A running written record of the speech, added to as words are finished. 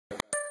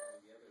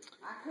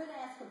could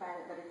ask about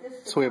it, but at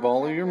this So we have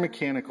all of your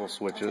mechanical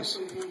switches,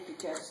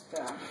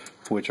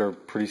 which are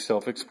pretty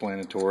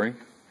self-explanatory.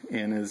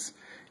 In is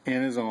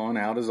on,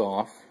 out is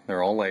off.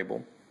 They're all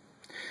labeled.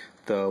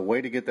 The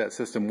way to get that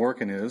system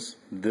working is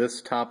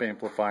this top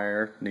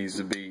amplifier needs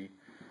to be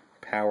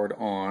powered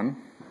on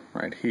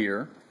right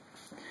here.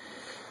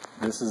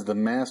 This is the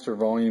master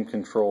volume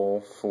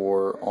control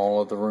for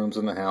all of the rooms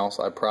in the house.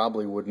 I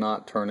probably would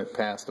not turn it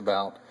past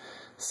about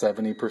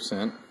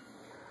 70%.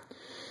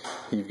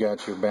 You've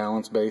got your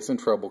balance, bass, and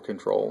treble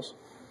controls.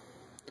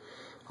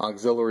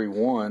 Auxiliary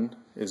 1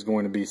 is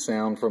going to be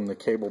sound from the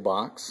cable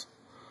box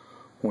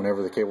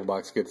whenever the cable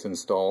box gets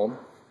installed.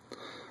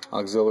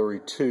 Auxiliary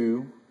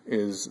 2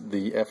 is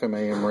the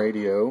FM/AM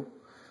radio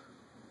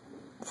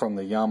from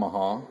the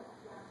Yamaha.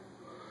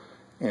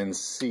 And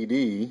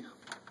CD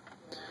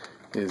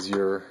is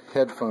your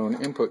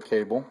headphone input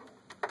cable.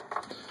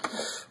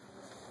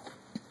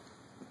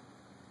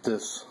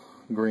 This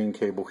green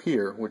cable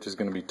here, which is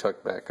going to be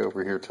tucked back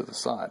over here to the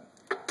side.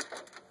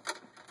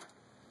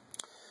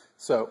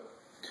 So,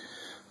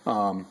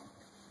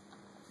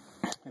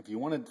 if you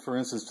wanted, for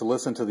instance, to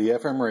listen to the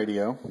FM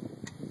radio,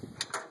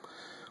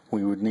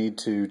 we would need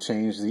to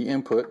change the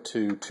input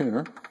to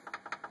tuner,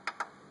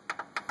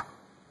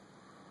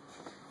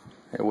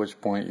 at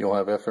which point you'll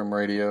have FM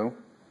radio.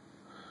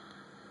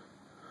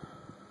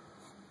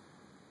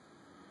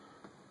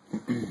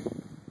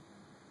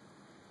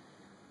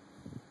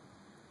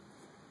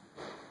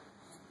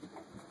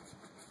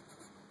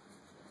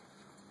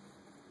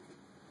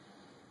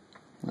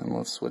 And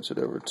let's switch it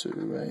over to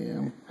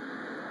AM.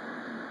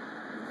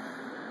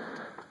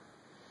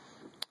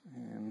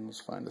 And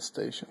let's find a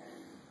station.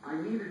 I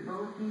needed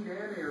both heat and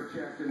air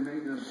checked and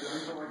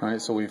maintenance done.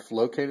 Alright, so we've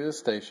located a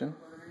station.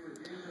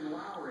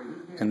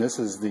 And this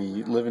is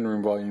the living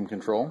room volume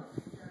control.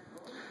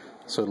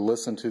 So to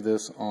listen to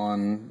this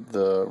on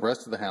the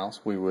rest of the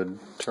house, we would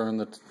turn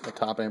the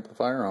top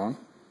amplifier on.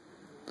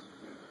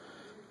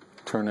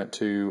 Turn it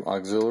to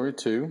auxiliary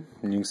 2.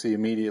 And you can see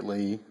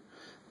immediately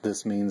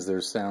this means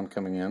there's sound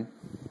coming in.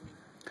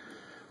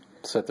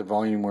 Set the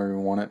volume where we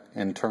want it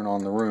and turn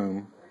on the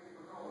room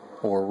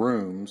or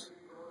rooms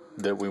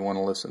that we want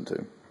to listen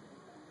to.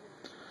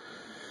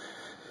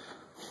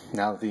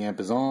 Now that the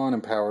amp is on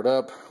and powered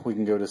up, we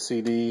can go to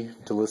CD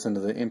to listen to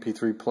the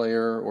MP3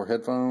 player or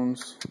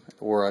headphones,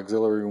 or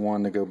auxiliary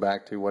 1 to go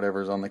back to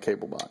whatever's on the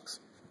cable box.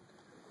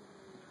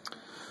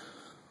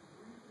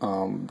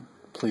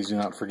 Please do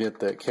not forget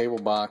that cable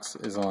box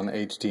is on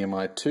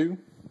HDMI 2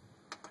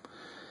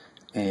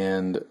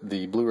 and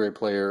the Blu-ray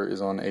player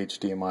is on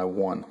HDMI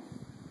 1.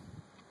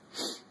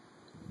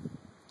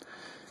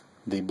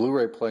 The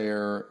Blu-ray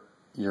player,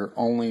 you're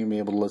only going to be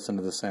able to listen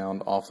to the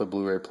sound off the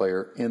Blu-ray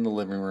player in the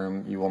living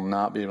room. You will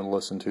not be able to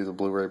listen to the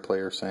Blu-ray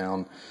player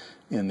sound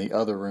in the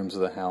other rooms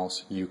of the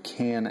house. You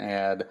can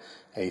add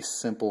a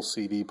simple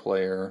CD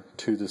player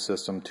to the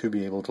system to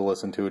be able to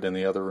listen to it in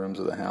the other rooms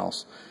of the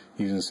house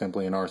using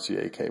simply an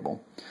RCA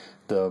cable.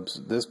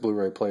 This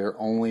Blu-ray player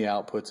only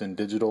outputs in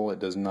digital. It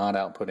does not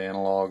output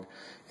analog,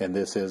 and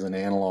this is an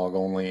analog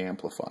only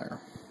amplifier.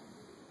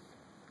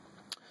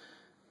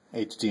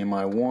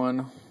 HDMI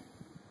 1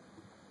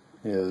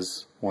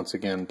 is once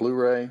again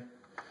Blu-ray.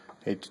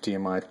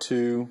 HDMI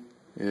 2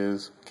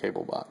 is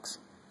cable box.